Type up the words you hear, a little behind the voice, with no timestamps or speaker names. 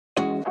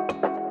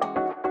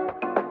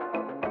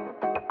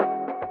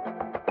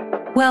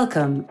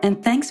Welcome,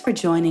 and thanks for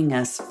joining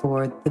us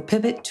for the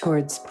Pivot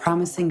Towards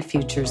Promising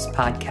Futures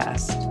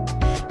podcast,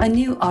 a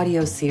new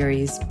audio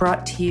series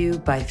brought to you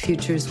by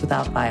Futures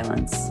Without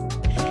Violence.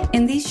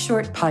 In these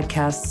short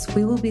podcasts,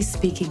 we will be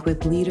speaking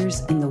with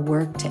leaders in the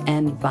work to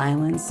end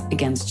violence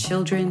against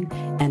children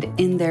and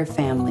in their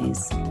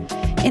families.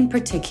 In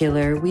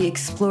particular, we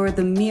explore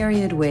the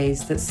myriad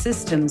ways that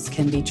systems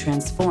can be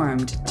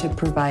transformed to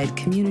provide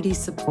community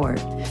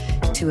support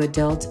to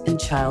adult and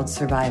child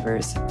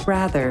survivors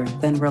rather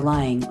than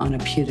relying on a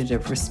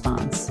putative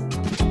response.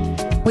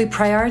 We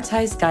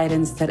prioritize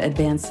guidance that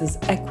advances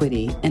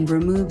equity and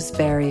removes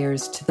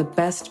barriers to the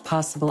best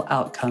possible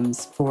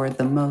outcomes for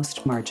the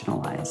most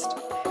marginalized.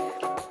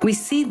 We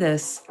see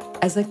this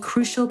as a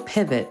crucial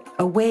pivot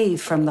away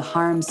from the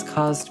harms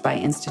caused by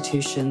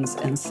institutions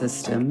and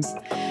systems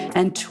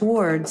and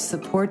towards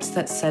supports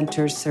that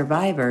center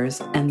survivors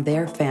and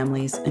their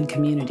families and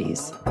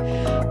communities.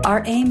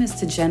 Our aim is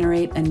to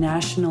generate a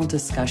national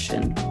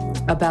discussion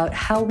about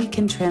how we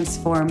can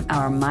transform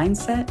our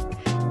mindset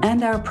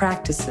and our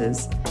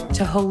practices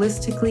to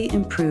holistically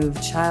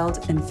improve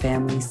child and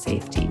family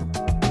safety.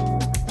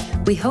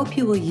 We hope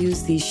you will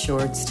use these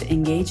shorts to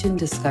engage in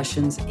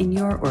discussions in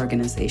your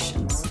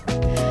organizations.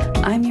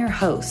 I'm your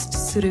host,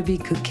 Surabhi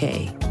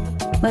Kuke.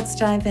 Let's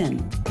dive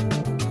in.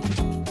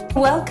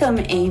 Welcome,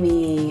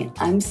 Amy.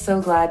 I'm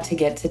so glad to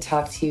get to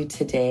talk to you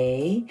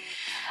today.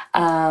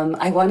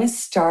 I want to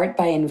start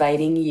by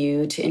inviting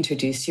you to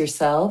introduce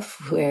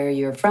yourself, where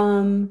you're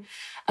from,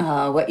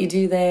 what you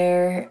do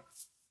there,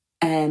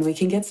 and we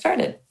can get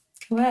started.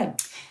 Go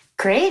ahead.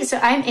 Great. So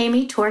I'm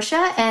Amy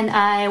Torsha, and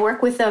I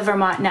work with the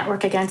Vermont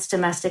Network Against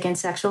Domestic and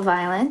Sexual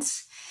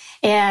Violence.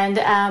 And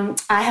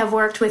I have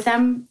worked with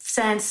them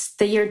since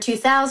the year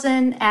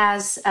 2000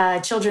 as a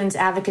children's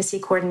advocacy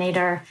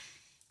coordinator,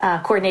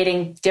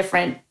 coordinating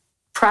different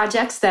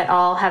projects that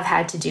all have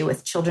had to do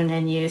with children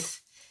and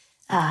youth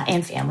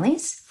and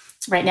families.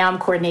 Right now, I'm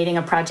coordinating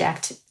a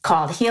project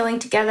called Healing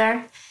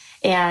Together,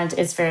 and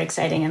it's very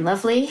exciting and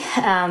lovely.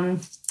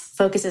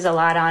 Focuses a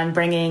lot on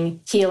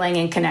bringing healing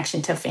and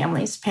connection to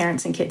families,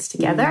 parents, and kids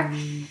together.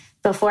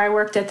 Before I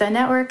worked at the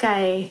network,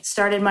 I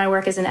started my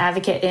work as an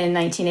advocate in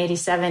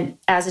 1987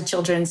 as a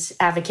children's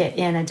advocate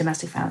in a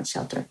domestic violence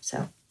shelter.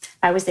 So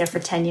I was there for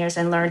 10 years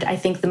and learned, I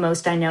think, the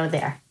most I know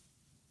there.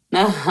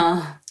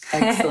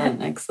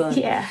 Excellent, excellent.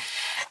 Yeah.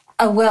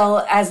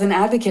 Well, as an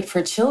advocate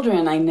for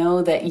children, I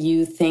know that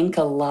you think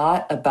a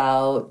lot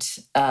about,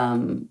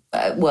 from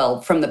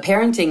the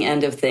parenting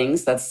end of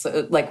things, that's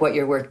like what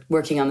you're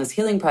working on this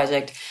healing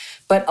project,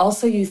 but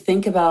also you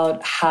think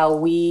about how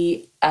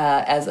we,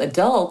 as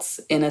adults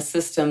in a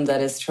system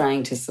that is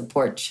trying to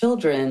support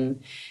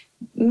children,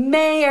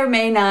 may or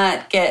may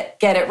not get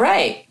it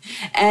right.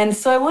 And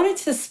so I wanted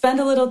to spend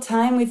a little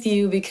time with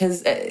you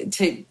because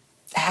to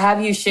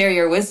have you share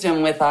your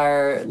wisdom with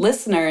our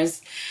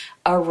listeners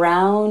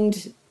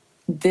around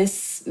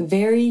this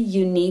very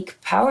unique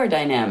power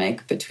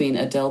dynamic between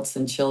adults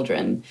and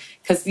children.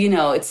 Because,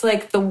 it's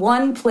like the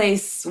one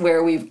place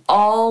where we've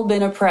all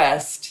been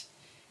oppressed,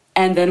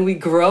 and then we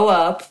grow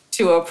up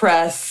to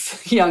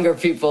oppress younger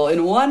people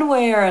in one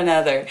way or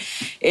another.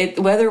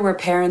 Whether we're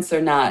parents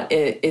or not,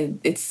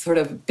 it's sort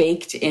of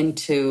baked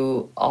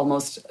into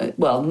most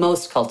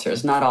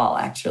cultures, not all,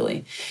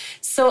 actually.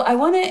 So I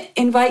want to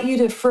invite you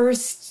to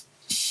first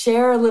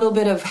share a little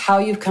bit of how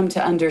you've come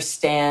to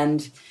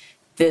understand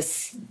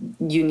this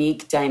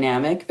unique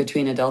dynamic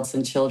between adults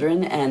and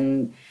children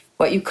and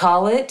what you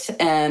call it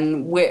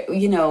and where,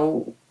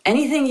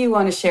 anything you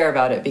want to share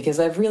about it, because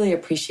I've really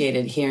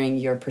appreciated hearing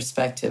your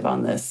perspective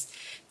on this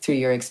through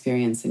your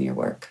experience and your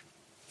work.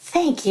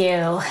 Thank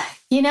you.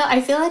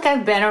 I feel like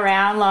I've been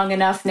around long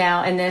enough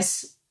now in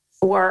this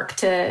work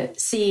to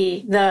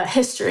see the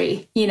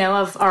history,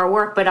 of our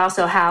work, but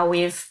also how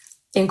we've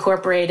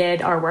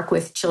incorporated our work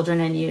with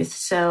children and youth.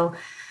 So,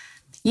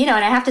 and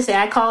I have to say,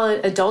 I call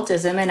it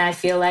adultism, and I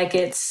feel like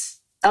it's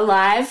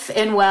alive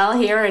and well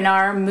here in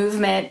our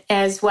movement,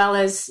 as well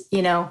as,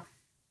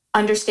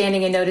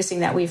 understanding and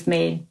noticing that we've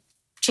made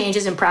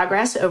changes and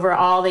progress over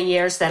all the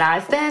years that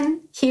I've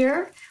been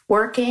here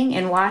working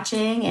and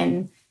watching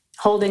and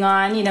holding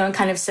on, and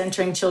kind of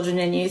centering children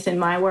and youth in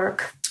my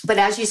work. But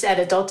as you said,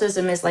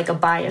 adultism is like a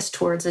bias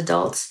towards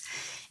adults,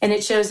 and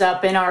it shows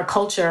up in our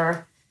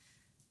culture,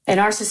 in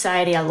our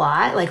society a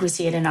lot. Like we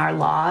see it in our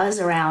laws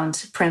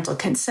around parental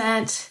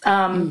consent.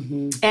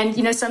 And,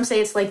 some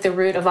say it's like the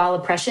root of all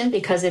oppression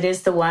because it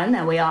is the one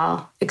that we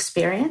all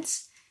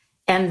experience.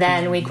 And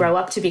then we grow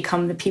up to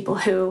become the people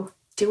who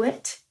do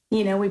it.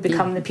 We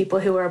become the people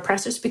who are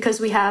oppressors because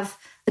we have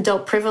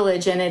adult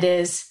privilege, and it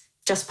is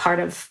just part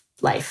of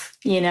life,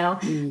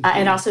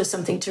 and also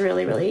something to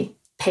really, really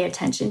pay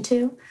attention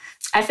to.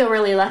 I feel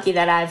really lucky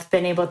that I've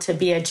been able to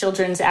be a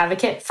children's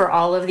advocate for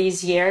all of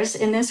these years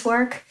in this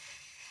work.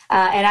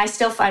 And I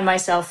still find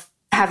myself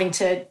having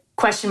to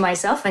question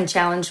myself and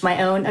challenge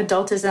my own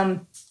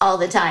adultism all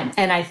the time.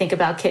 And I think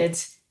about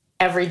kids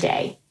every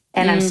day.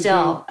 And I'm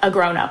still a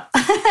grown-up.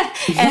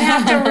 And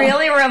have to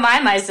really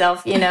remind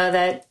myself,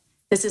 that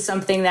this is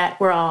something that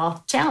we're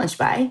all challenged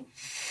by.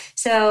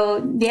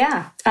 So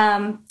yeah,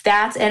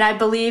 and I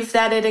believe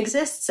that it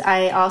exists.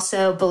 I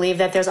also believe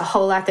that there's a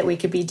whole lot that we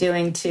could be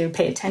doing to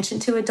pay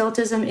attention to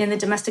adultism in the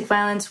domestic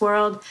violence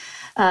world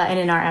and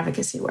in our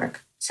advocacy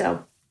work.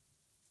 So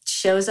it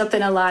shows up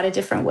in a lot of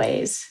different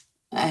ways.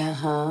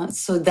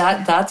 So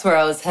that's where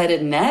I was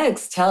headed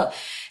next.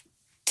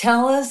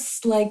 Tell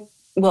us,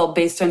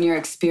 based on your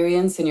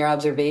experience and your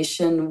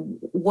observation,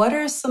 what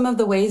are some of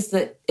the ways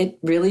that it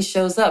really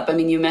shows up? I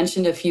mean, you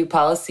mentioned a few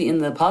in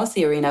the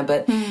policy arena,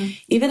 but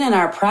even in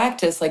our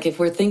practice, like if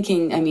we're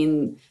thinking, I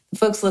mean,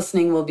 folks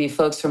listening will be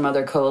folks from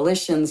other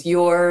coalitions,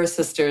 your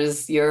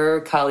sisters,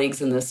 your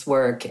colleagues in this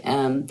work.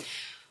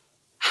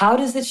 How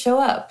does it show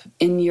up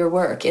in your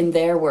work, in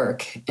their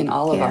work, in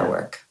all of our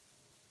work?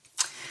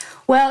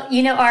 Well,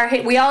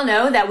 we all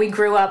know that we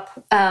grew up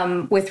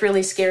with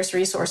really scarce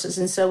resources.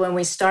 And so when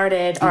we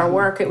started our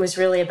work, it was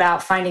really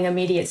about finding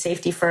immediate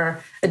safety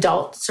for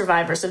adult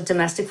survivors of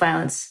domestic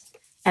violence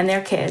and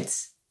their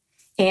kids.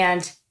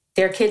 And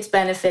their kids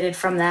benefited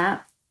from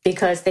that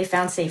because they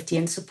found safety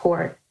and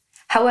support.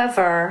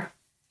 However,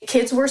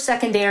 kids were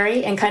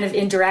secondary and kind of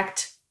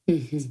indirect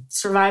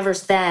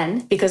survivors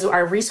then because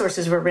our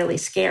resources were really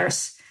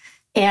scarce.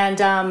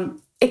 And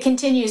it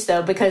continues,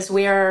 though, because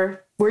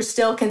we're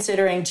still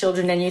considering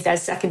children and youth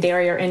as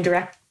secondary or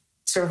indirect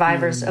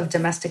survivors of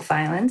domestic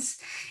violence.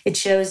 It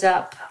shows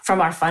up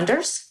from our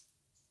funders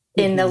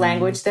in the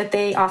language that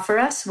they offer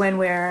us when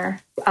we're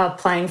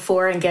applying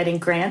for and getting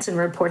grants and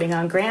reporting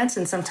on grants.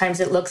 And sometimes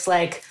it looks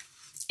like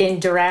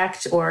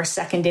indirect or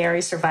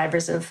secondary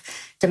survivors of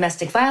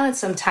domestic violence.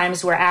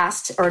 Sometimes we're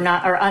asked or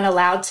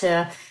unallowed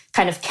to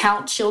kind of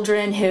count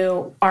children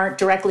who aren't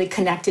directly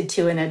connected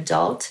to an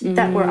adult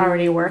that we're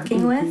already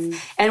working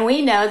with. And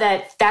we know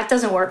that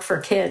doesn't work for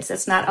kids.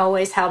 That's not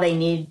always how they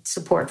need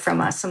support from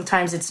us.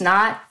 Sometimes it's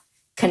not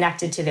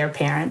connected to their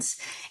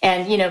parents.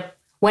 And,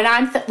 when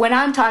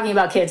I'm talking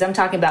about kids, I'm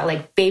talking about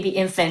like baby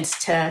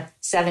infants to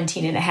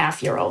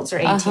 17-and-a-half-year-olds or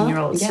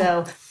 18-year-olds.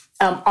 So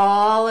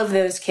all of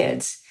those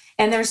kids.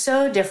 And they're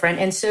so different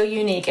and so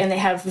unique, and they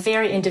have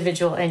very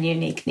individual and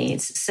unique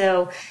needs.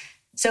 So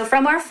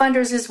from our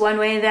funders is one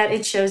way that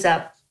it shows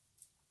up.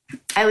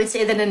 I would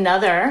say that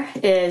another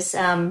is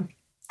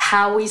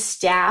how we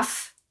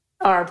staff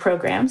our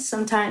programs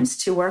sometimes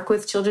to work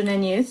with children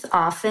and youth.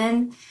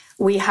 Often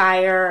we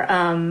hire,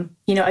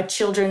 a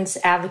children's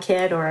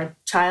advocate or a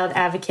child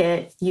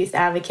advocate, youth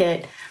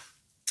advocate,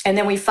 and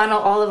then we funnel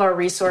all of our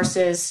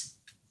resources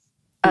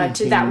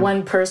to that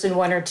one person,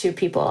 one or two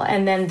people.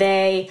 And then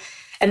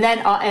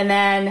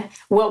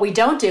what we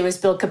don't do is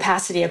build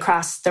capacity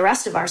across the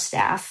rest of our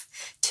staff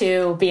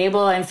to be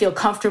able and feel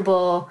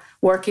comfortable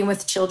working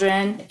with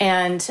children,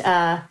 and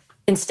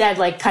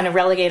instead kind of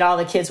relegate all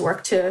the kids'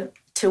 work to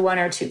one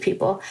or two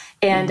people.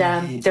 And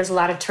there's a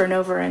lot of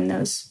turnover in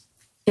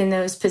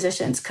those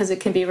positions because it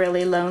can be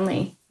really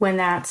lonely when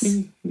that's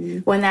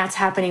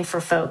happening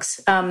for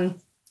folks.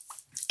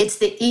 It's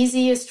the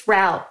easiest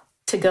route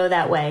to go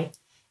that way,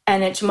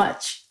 and it's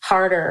much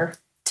harder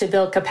to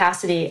build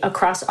capacity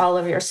across all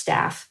of your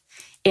staff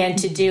and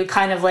to do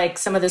kind of like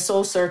some of the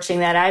soul searching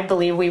that I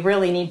believe we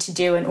really need to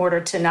do in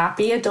order to not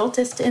be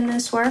adultist in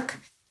this work.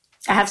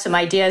 I have some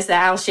ideas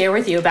that I'll share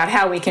with you about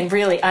how we can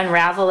really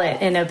unravel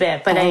it in a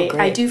bit. But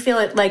I do feel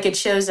it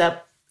shows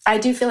up. I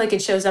do feel like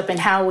it shows up in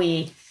how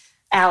we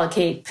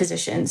allocate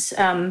positions.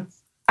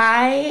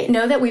 I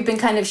know that we've been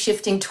kind of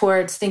shifting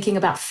towards thinking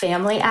about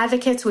family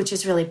advocates, which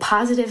is really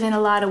positive in a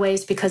lot of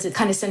ways because it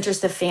kind of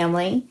centers the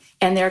family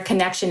and their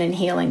connection and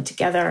healing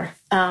together.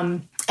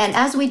 And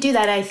as we do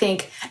that, I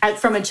think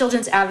from a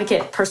children's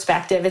advocate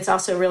perspective, it's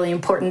also really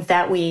important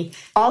that we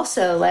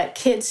also let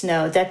kids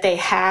know that they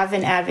have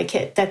an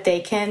advocate that they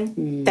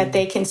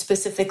can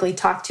specifically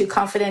talk to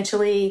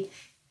confidentially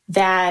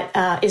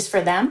that is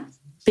for them.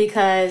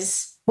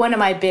 Because one of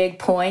my big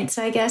points,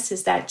 I guess,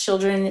 is that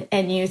children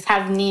and youth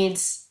have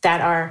needs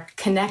that are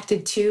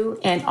connected to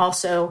and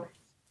also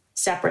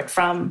separate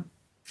from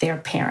their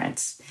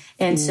parents.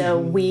 And so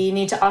we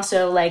need to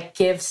also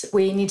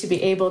we need to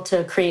be able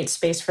to create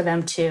space for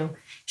them to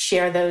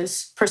share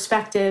those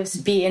perspectives,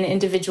 be an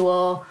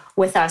individual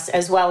with us,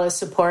 as well as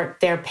support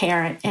their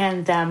parent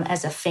and them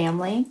as a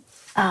family.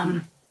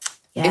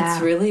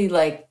 It's really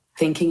like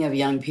thinking of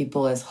young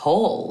people as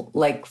whole,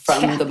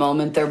 from the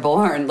moment they're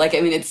born.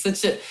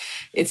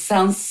 It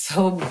sounds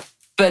so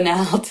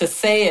banal to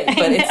say it,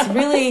 but it's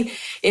really,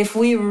 if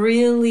we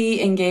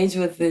really engage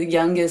with the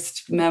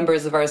youngest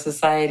members of our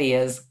society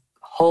as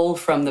whole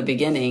from the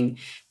beginning,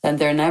 then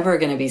they're never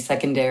going to be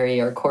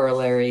secondary or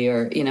corollary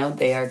or,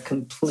 they are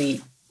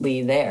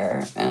completely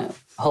there,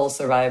 whole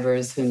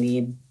survivors who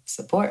need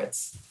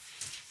supports.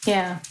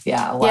 Yeah.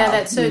 Yeah. Wow. Yeah,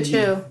 that's so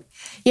true.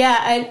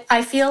 Yeah,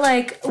 I feel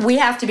like we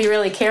have to be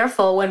really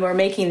careful when we're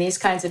making these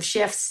kinds of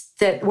shifts,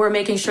 that we're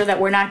making sure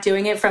that we're not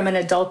doing it from an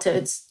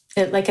adultist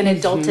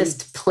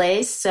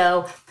place.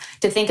 So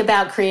to think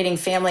about creating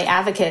family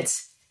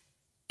advocates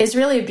is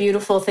really a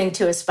beautiful thing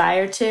to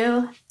aspire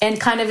to. And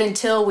kind of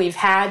until we've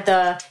had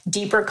the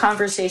deeper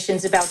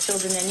conversations about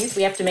children and youth,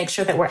 we have to make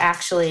sure that we're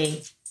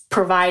actually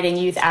providing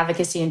youth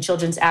advocacy and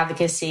children's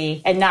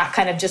advocacy and not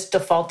kind of just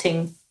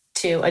defaulting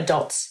to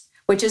adults,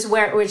 which is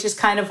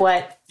kind of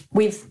what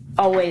we've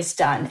always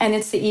done. And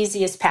it's the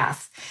easiest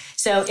path.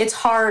 So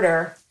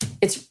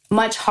it's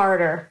much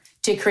harder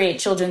to create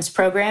children's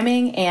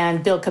programming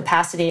and build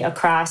capacity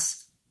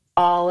across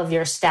all of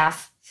your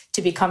staff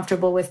to be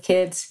comfortable with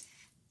kids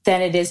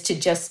than it is to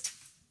just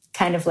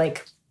kind of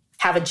like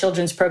have a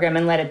children's program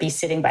and let it be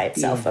sitting by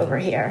itself over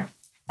here.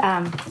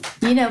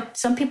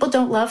 Some people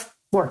don't love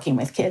working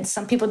with kids.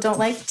 Some people don't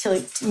like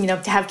to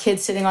have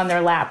kids sitting on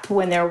their lap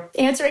when they're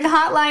answering a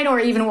hotline or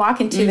even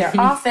walking to their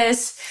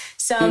office.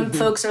 Some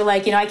folks are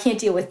like, I can't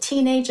deal with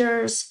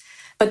teenagers.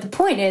 But the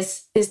point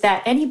is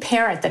that any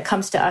parent that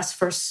comes to us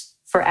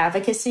for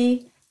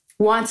advocacy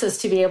wants us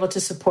to be able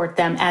to support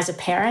them as a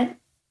parent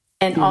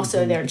and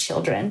also their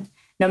children,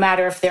 no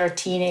matter if they're a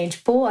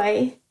teenage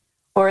boy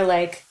or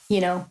like,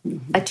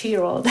 a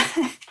 2-year-old.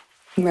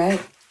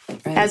 Right.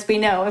 As we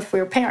know, if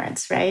we're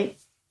parents, right?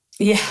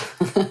 Yeah.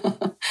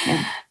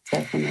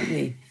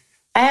 Definitely.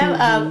 I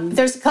have,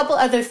 there's a couple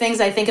other things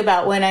I think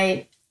about when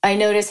I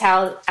notice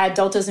how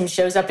adultism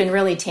shows up in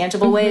really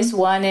tangible ways.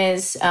 One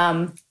is,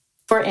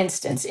 for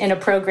instance, in a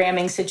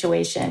programming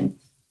situation,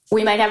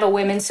 we might have a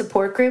women's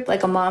support group,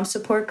 like a mom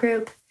support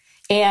group,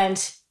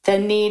 and the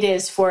need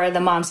is for the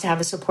moms to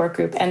have a support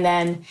group. And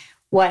then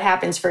what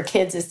happens for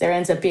kids is there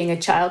ends up being a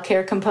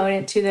childcare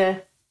component to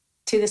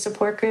the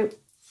support group.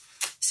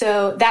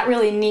 So that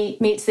really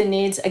meets the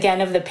needs,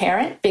 again, of the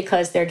parent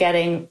because they're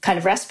getting kind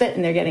of respite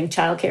and they're getting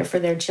childcare for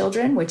their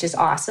children, which is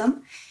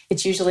awesome.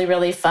 It's usually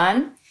really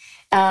fun.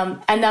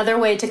 Another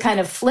way to kind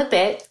of flip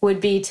it would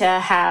be to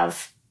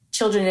have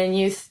children and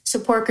youth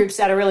support groups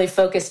that are really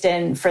focused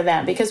in for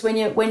them. Because when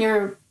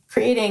you're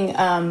creating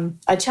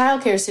a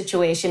childcare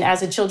situation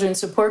as a children's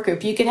support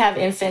group, you can have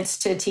infants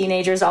to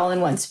teenagers all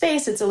in one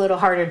space. It's a little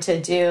harder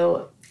to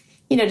do,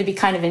 to be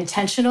kind of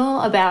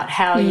intentional about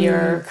how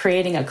you're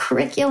creating a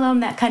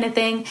curriculum, that kind of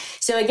thing.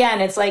 So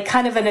again, it's like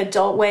kind of an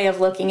adult way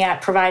of looking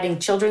at providing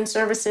children's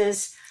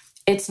services.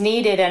 It's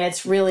needed and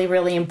it's really,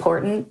 really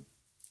important,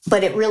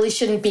 but it really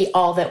shouldn't be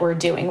all that we're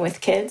doing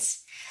with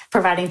kids.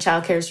 Providing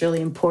childcare is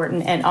really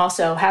important. And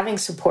also having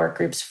support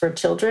groups for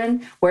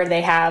children where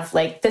they have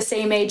like the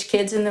same age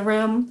kids in the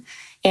room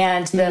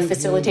and the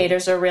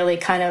facilitators are really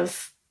kind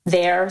of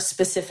there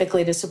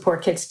specifically to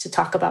support kids to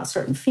talk about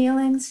certain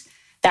feelings.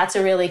 That's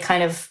a really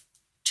kind of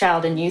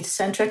child and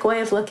youth-centric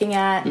way of looking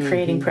at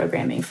creating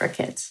programming for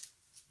kids.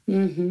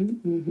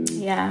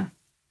 Yeah.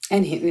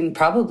 And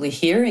probably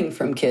hearing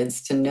from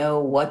kids to know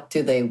what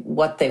they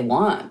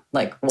want.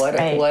 Like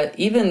what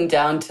even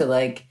down to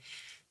like,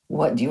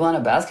 what do you want,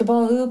 a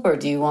basketball hoop or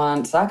do you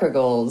want soccer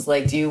goals?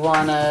 Like, do you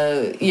want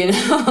to,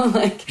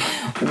 like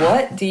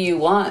what do you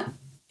want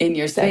in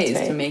your space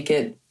to make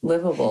it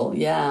livable?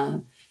 Yeah.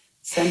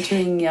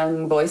 Centering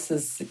young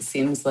voices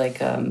seems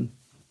like,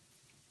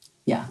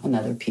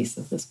 another piece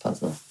of this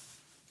puzzle.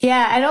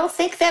 Yeah, I don't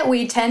think that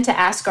we tend to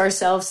ask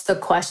ourselves the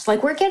question,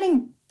 like we're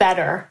getting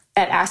better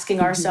at asking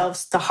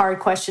ourselves the hard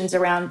questions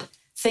around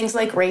things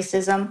like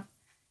racism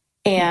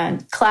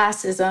and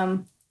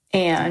classism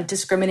and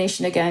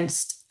discrimination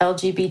against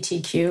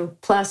LGBTQ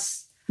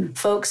plus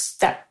folks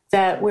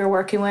that we're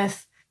working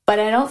with. But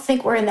I don't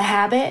think we're in the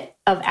habit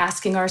of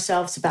asking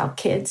ourselves about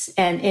kids.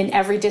 And in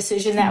every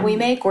decision that we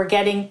make, we're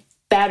getting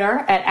better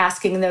at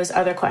asking those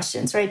other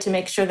questions, right? To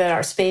make sure that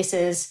our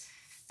spaces,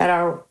 that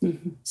our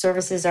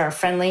services are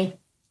friendly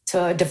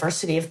to a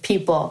diversity of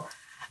people.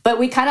 But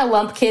we kind of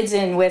lump kids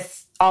in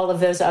with all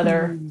of those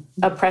other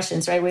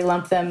oppressions, right? We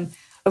lump them.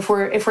 If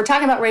we're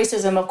talking about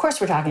racism, of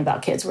course we're talking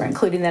about kids. We're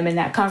including them in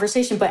that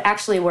conversation, but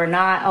actually we're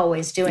not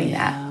always doing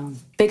that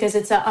because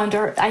it's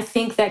I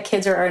think that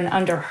kids are an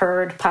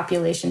underheard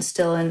population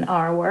still in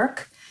our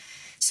work.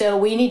 So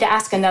we need to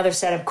ask another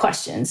set of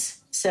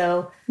questions.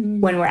 So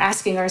when we're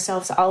asking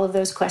ourselves all of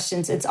those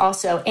questions, it's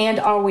also, and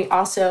are we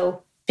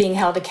also being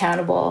held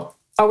accountable?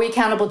 Are we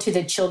accountable to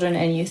the children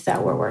and youth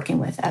that we're working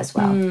with as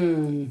well?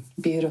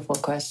 Beautiful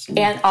question.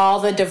 And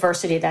all the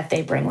diversity that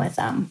they bring with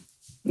them.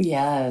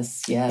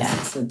 Yes. Yeah.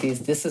 So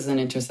this is an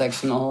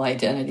intersectional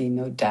identity,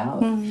 no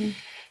doubt.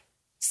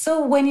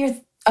 So when you're,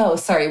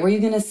 were you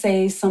going to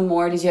say some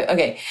more? Did you?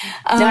 Okay.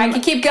 No, I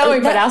can keep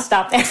going, but I'll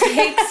stop there.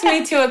 Takes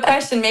me to a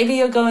question. Maybe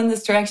you'll go in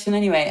this direction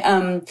anyway.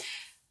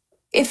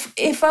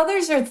 If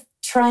others are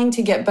trying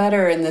to get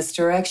better in this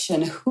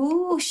direction,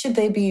 who should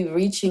they be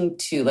reaching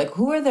to? Like,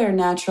 who are their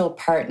natural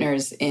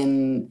partners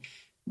in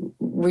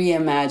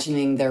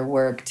reimagining their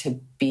work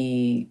to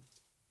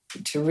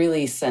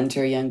really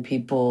center young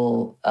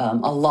people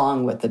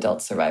along with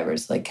adult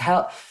survivors? Like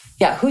are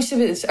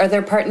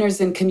there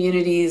partners in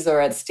communities or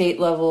at state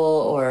level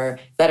or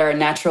that are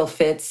natural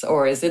fits,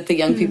 or is it the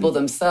young people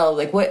themselves?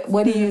 Like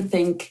what do you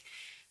think,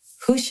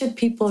 who should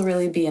people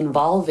really be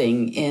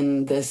involving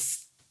in this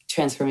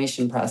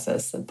transformation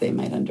process that they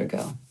might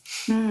undergo?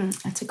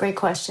 That's a great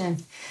question.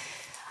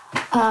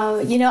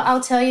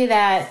 I'll tell you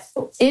that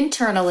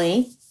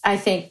internally, I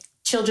think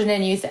children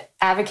and youth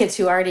advocates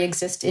who already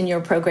exist in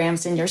your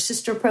programs and your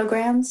sister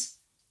programs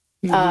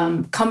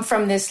come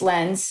from this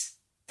lens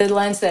the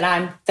lens that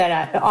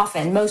I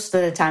often, most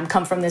of the time,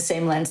 come from the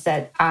same lens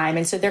that I'm.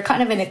 And so they're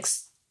kind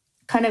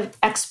of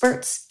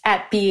experts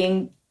at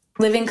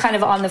living kind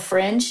of on the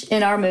fringe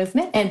in our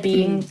movement and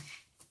being,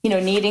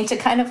 needing to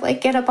kind of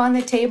like get up on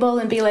the table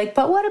and be like,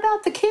 but what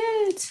about the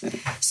kids?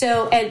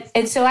 So,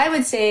 and so I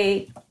would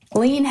say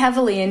lean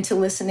heavily into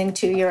listening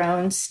to your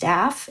own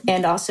staff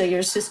and also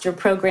your sister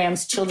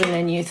program's children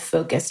and youth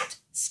focused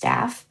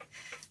staff.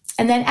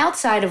 And then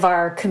outside of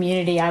our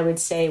community, I would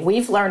say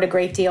we've learned a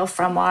great deal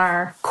from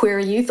our queer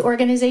youth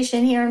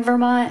organization here in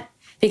Vermont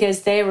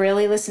because they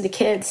really listen to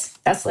kids.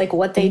 That's like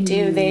what they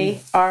do.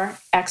 They are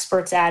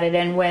experts at it.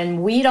 And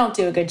when we don't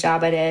do a good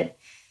job at it,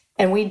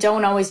 and we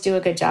don't always do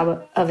a good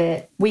job of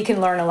it, we can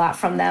learn a lot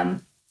from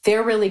them.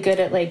 They're really good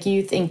at like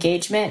youth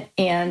engagement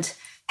and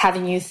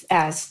having youth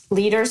as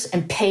leaders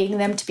and paying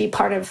them to be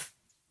part of,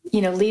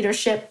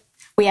 leadership.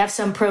 We have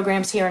some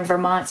programs here in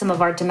Vermont, some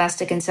of our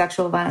domestic and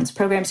sexual violence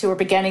programs who are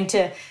beginning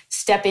to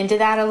step into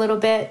that a little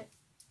bit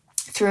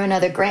through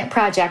another grant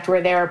project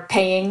where they're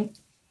paying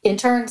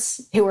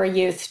interns who are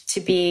youth to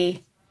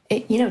be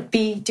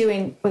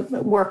doing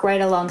work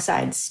right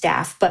alongside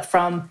staff,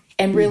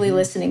 and really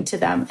listening to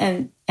them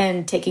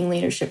and taking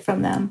leadership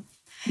from them.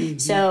 Mm-hmm.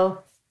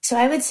 So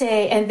I would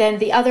say, and then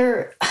the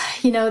other,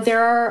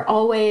 there are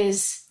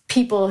always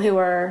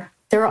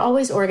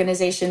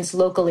organizations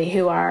locally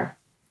who are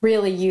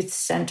really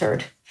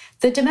youth-centered.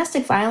 The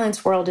domestic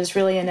violence world is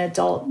really an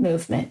adult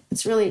movement.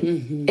 It's really,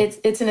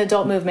 it's an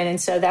adult movement.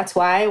 And so that's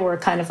why we're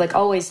kind of like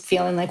always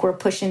feeling like we're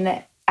pushing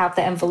out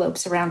the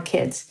envelopes around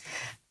kids.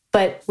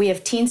 But we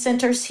have teen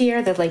centers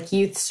here that like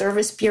youth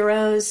service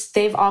bureaus.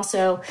 They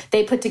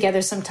put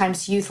together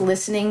sometimes youth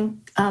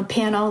listening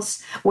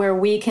panels where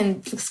we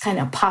can just kind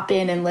of pop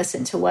in and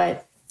listen to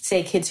what,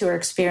 say, kids who are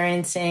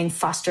experiencing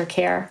foster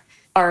care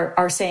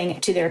are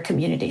saying to their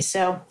community.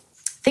 So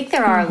I think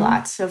there are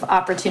lots of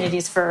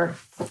opportunities for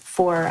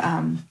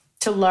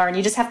to learn.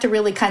 You just have to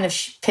really kind of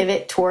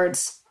pivot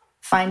towards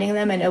finding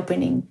them and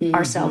opening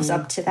ourselves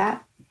up to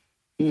that.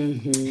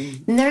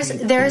 And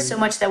there is so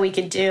much that we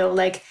could do.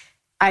 Like,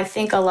 I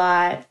think a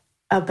lot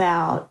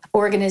about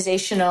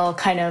organizational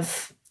kind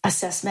of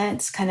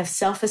assessments, kind of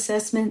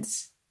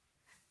self-assessments,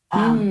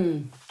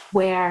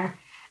 where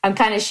I'm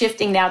kind of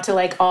shifting now to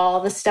like all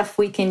the stuff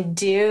we can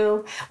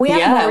do. We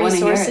have more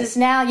resources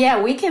now.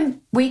 Yeah, we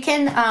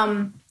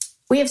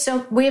have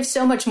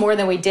so much more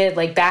than we did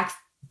like back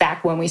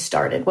when we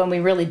started, when we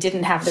really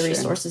didn't have the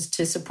resources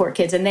to support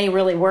kids, and they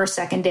really were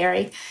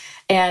secondary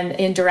and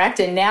indirect.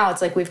 And now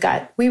it's like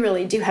we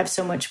really do have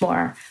so much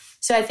more.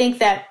 So I think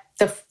that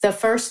the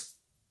first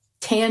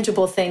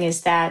tangible thing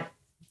is that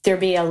there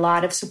be a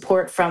lot of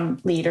support from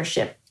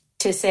leadership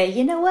to say,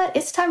 you know what,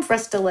 it's time for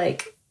us to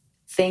like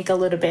think a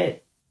little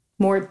bit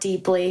more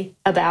deeply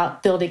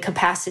about building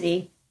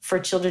capacity for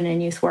children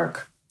and youth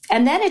work.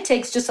 And then it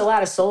takes just a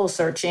lot of soul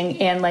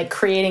searching and like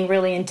creating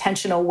really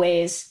intentional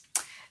ways.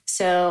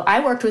 So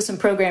I worked with some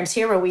programs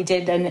here where we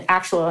did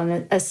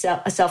a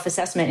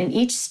self-assessment, and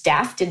each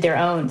staff did their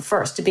own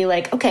first to be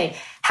like, okay,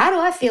 how do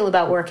I feel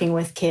about working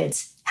with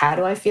kids? How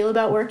do I feel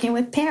about working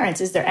with parents?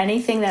 Is there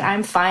anything that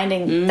I'm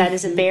finding that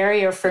is a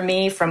barrier for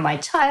me from my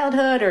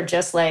childhood, or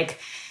just like,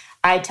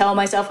 I tell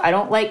myself I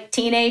don't like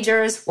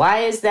teenagers.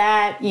 Why is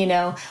that?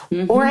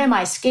 Or am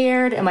I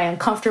scared? Am I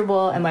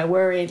uncomfortable? Am I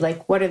worried?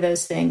 Like, what are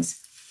those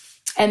things?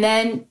 And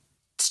then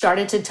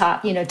started to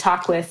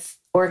talk with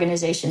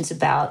organizations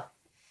about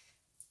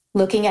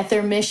looking at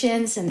their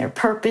missions and their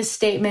purpose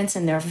statements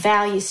and their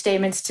value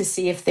statements to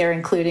see if they're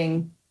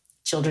including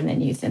children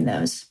and youth in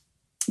those,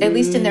 at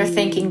least in their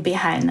thinking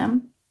behind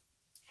them.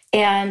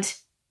 And,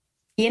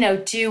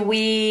 do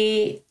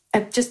we,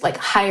 just like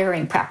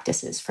hiring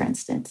practices, for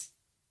instance,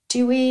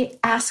 do we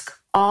ask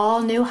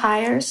all new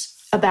hires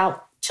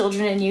about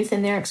children and youth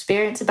and their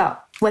experience,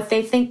 about what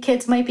they think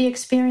kids might be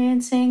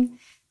experiencing?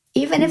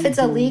 Even if it's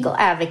a legal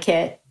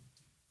advocate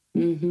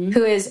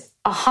who is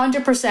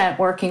 100%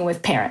 working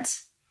with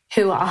parents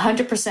who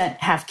 100%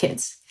 have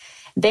kids.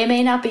 They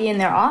may not be in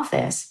their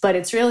office, but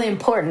it's really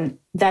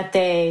important that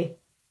they,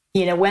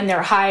 when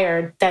they're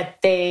hired,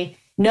 that they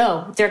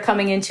know they're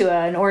coming into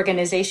an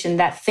organization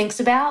that thinks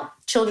about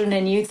children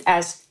and youth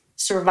as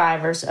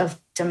survivors of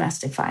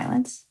domestic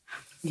violence.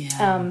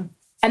 Yeah.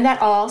 And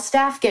that all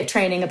staff get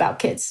training about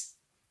kids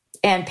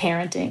and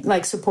parenting,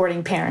 like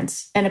supporting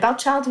parents, and about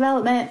child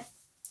development,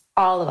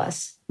 all of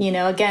us,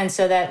 again,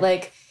 so that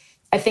like,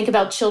 I think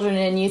about children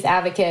and youth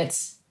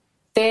advocates,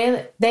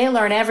 they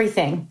learn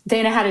everything.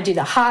 They know how to do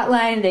the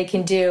hotline. They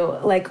can do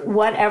like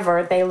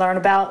whatever. They learn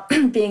about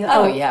being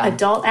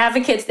adult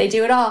advocates. They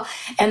do it all.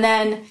 And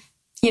then,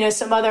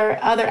 some other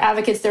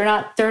advocates, they're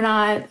not,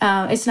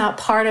 it's not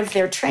part of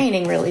their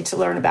training really to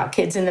learn about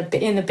kids in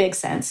the big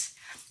sense.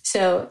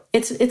 So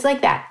it's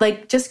like that,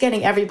 like just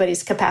getting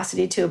everybody's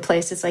capacity to a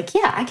place. It's like,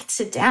 yeah, I could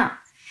sit down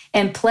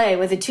and play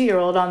with a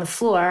 2-year-old on the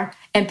floor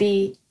and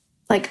be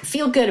like,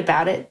 feel good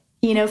about it.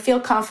 Feel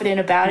confident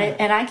about it.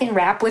 And I can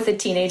rap with a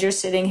teenager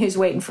sitting who's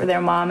waiting for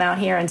their mom out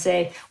here and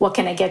say, what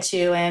can I get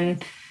you?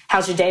 And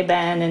how's your day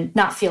been? And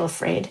not feel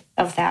afraid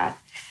of that.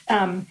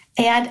 And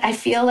I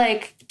feel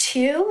like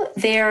too,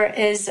 there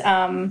is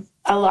a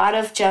lot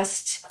of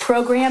just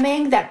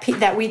programming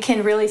that we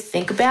can really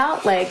think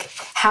about. Like,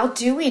 how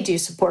do we do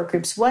support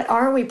groups? What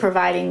are we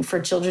providing for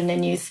children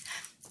and youth?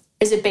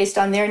 Is it based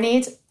on their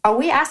needs? Are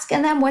we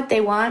asking them what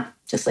they want?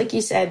 Just like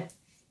you said,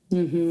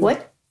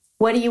 what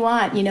do you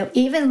want? You know,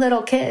 even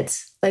little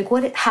kids, like,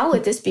 how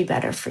would this be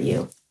better for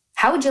you?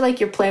 How would you like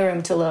your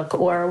playroom to look?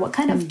 Or what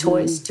kind of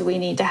toys do we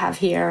need to have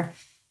here?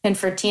 And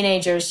for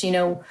teenagers, you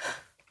know,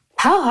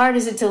 how hard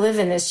is it to live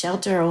in this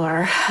shelter?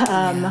 Or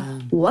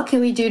what can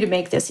we do to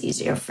make this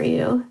easier for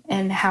you?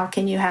 And how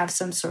can you have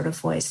some sort of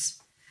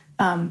voice?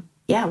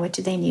 What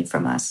do they need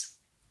from us?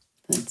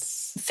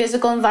 That's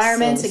physical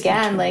environments, so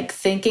again, like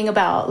thinking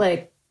about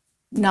like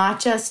not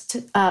just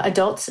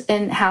adults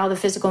and how the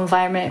physical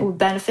environment would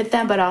benefit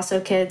them, but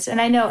also kids.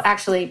 And I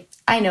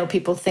know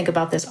people think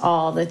about this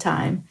all the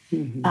time,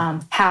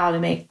 how to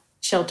make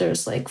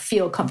shelters like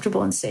feel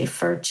comfortable and safe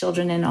for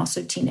children and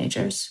also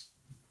teenagers.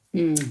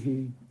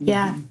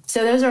 Yeah.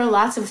 So those are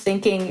lots of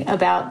thinking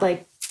about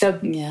like the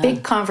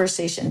big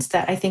conversations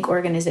that I think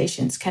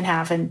organizations can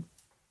have, and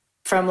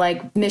from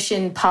like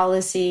mission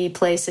policy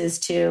places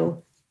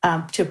to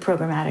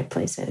programmatic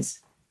places.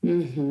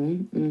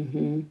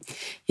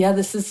 Yeah,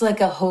 this is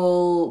like a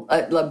whole,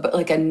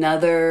 like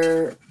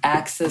another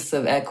axis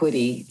of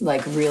equity,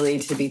 like really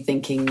to be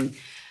thinking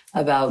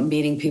about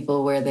meeting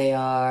people where they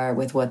are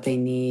with what they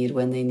need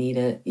when they need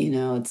it. You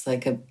know, it's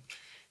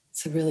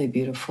a really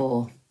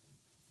beautiful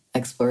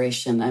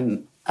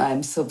exploration.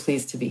 I'm so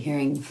pleased to be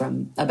hearing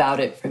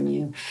about it from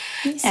you.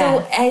 Yeah.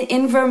 So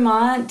in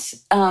Vermont,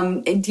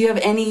 do you have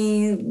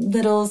any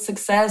little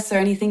success or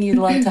anything you'd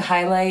love to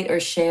highlight or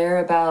share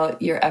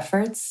about your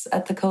efforts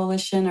at the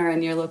coalition or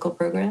in your local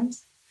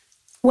programs?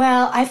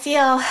 Well, I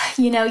feel,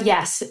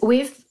 yes,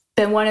 we've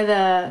been one of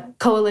the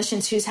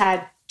coalitions who's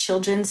had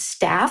children's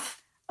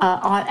staff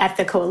at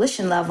the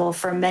coalition level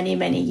for many,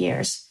 many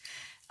years.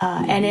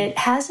 And it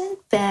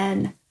hasn't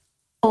been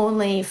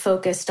only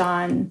focused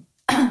on,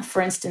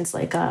 for instance,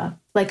 like a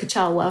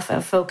child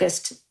welfare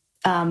focused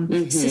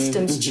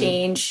systems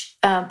change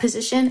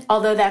position,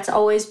 although that's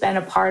always been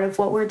a part of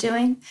what we're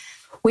doing.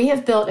 We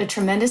have built a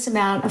tremendous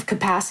amount of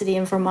capacity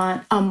in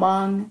Vermont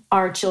among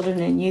our children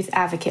and youth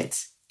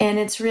advocates. And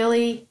it's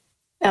really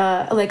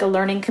like a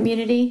learning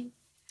community.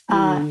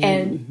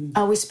 And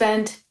we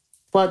spend,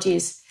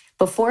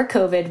 before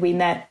COVID, we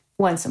met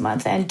once a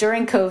month. And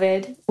during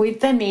COVID, we've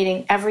been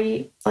meeting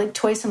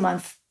twice a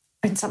month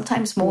and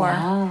sometimes more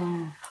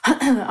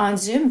on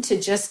Zoom to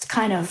just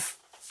kind of,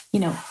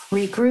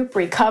 regroup,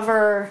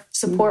 recover,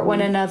 support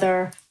one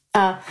another.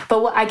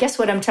 But I guess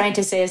what I'm trying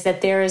to say is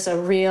that there is a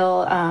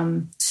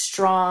real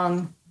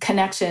strong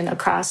connection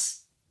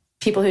across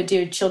people who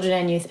do children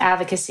and youth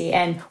advocacy.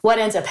 And what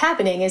ends up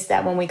happening is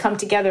that when we come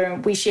together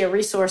and we share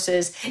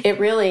resources,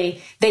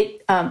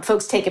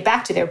 folks take it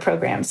back to their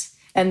programs,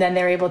 and then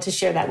they're able to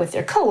share that with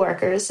their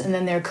coworkers, and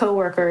then their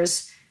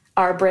coworkers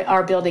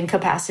are building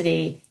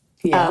capacity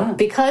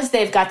because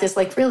they've got this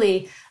like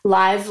really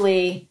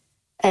lively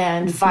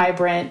and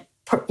vibrant,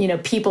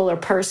 people or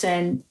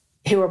person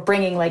who are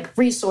bringing like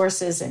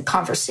resources and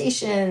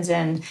conversations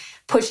and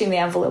pushing the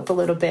envelope a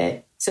little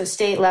bit. So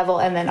state level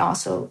and then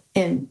also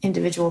in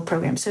individual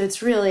programs. So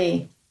it's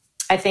really,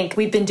 I think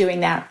we've been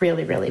doing that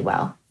really, really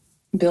well.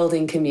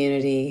 Building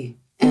community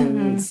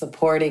and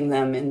supporting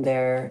them in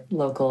their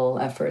local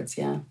efforts.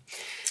 Yeah.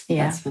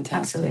 That's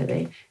fantastic.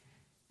 Absolutely.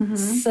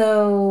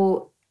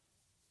 So,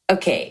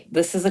 okay,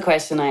 this is a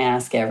question I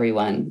ask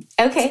everyone.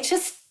 Okay. It's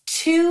just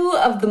two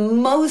of the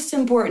most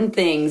important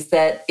things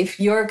that if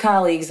your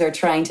colleagues are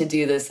trying to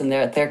do this and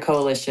they're at their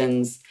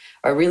coalitions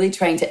are really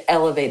trying to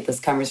elevate this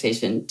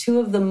conversation,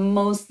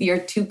 your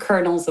two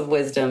kernels of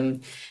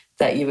wisdom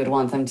that you would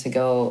want them to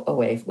go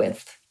away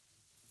with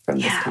from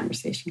this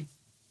conversation.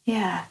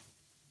 Yeah.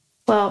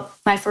 Well,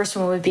 my first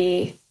one would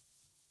be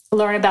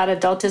learn about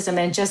adultism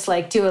and just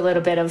like do a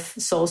little bit of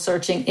soul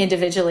searching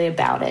individually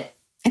about it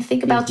and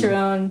think about your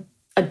own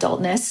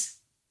adultness.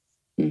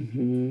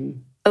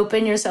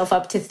 Open yourself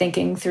up to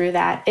thinking through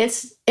that.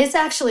 It's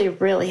actually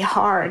really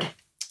hard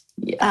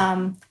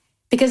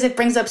because it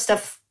brings up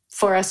stuff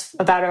for us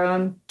about our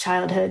own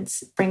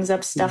childhoods, brings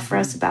up stuff for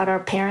us about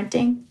our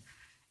parenting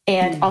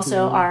and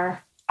also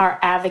our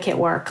advocate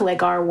work,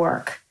 like our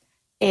work.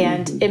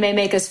 And it may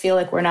make us feel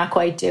like we're not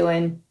quite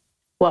doing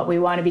what we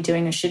want to be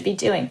doing or should be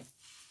doing.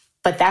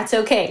 But that's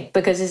okay,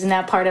 because isn't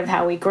that part of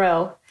how we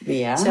grow?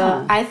 Yeah.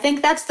 So I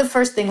think that's the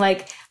first thing,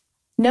 like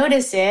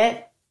notice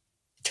it,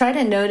 try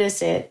to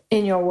notice it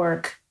in your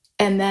work,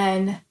 and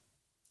then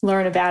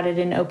learn about it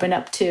and open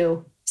up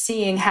to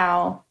seeing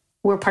how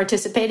we're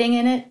participating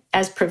in it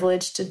as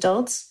privileged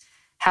adults,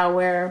 how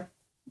we're,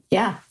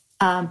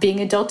 being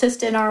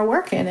adultist in our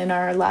work and in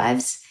our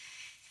lives.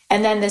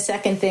 And then the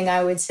second thing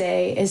I would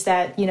say is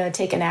that,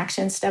 take an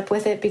action step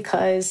with it,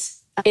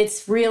 because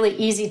it's really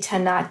easy to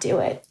not do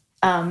it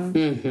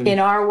in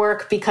our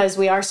work, because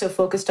we are so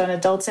focused on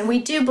adults. And we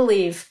do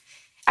believe,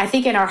 I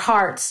think in our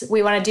hearts,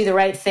 we want to do the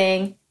right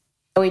thing.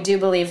 And we do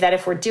believe that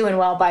if we're doing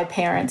well by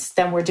parents,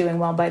 then we're doing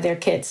well by their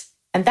kids.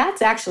 And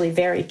that's actually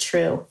very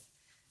true.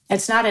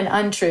 It's not an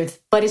untruth,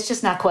 but it's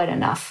just not quite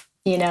enough,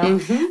 you know?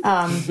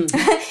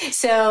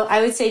 So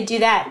I would say do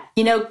that.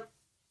 You know,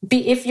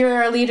 if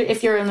you're a leader,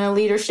 if you're in a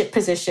leadership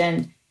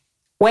position,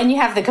 when you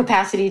have the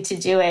capacity to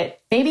do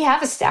it, maybe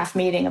have a staff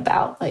meeting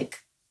about like,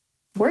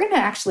 we're going to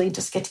actually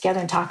just get together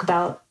and talk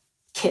about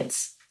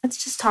kids.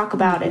 Let's just talk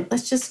about it.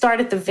 Let's just start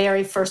at the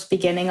very first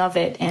beginning of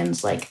it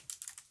and like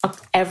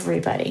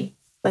everybody,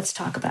 let's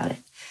talk about it.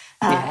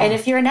 And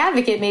if you're an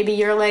advocate, maybe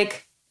you're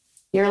like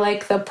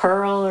the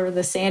pearl or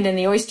the sand in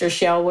the oyster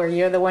shell where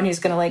you're the one who's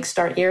going to like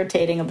start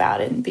irritating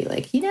about it and be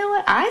like, you know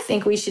what? I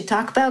think we should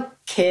talk about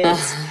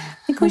kids. I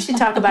think we should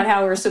talk about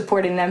how we're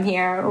supporting them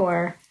here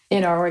or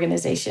in our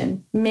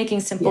organization,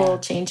 making simple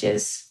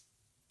changes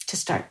to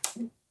start.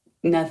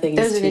 Nothing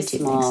is too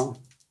small.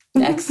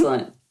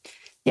 Excellent.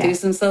 Do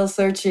some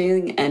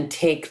soul-searching and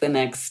take the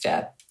next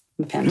step.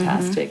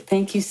 Fantastic.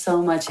 Thank you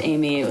so much,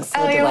 Amy. It was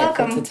so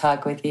delightful to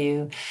talk with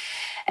you.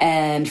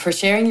 And for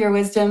sharing your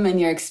wisdom and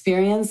your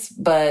experience,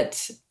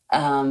 but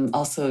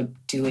also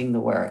doing the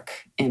work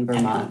in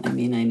Vermont. I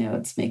mean, I know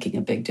it's making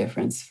a big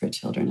difference for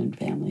children and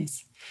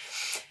families.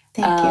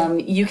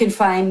 Thank you. You can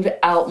find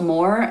out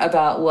more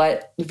about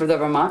what the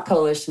Vermont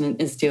Coalition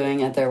is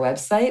doing at their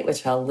website,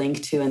 which I'll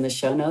link to in the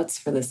show notes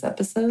for this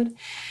episode.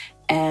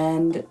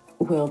 And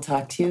we'll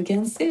talk to you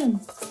again soon.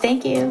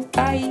 Thank you.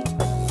 Bye.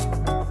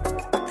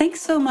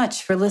 Thanks so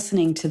much for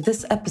listening to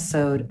this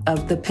episode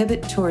of the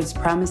Pivot Towards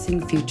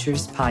Promising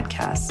Futures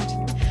podcast.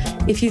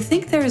 If you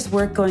think there is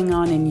work going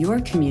on in your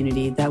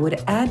community that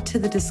would add to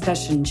the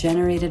discussion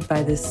generated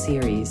by this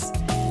series,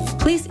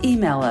 please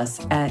email us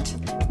at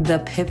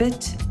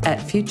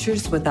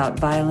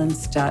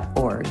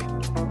thepivot@futureswithoutviolence.org.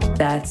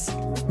 That's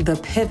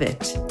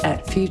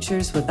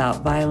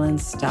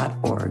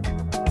thepivot@futureswithoutviolence.org.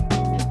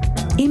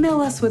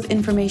 Email us with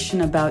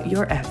information about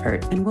your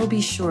effort, and we'll be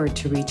sure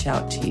to reach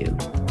out to you.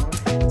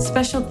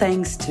 Special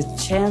thanks to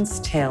Chance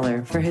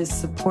Taylor for his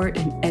support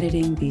in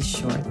editing these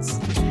shorts.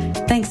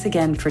 Thanks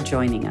again for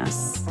joining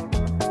us.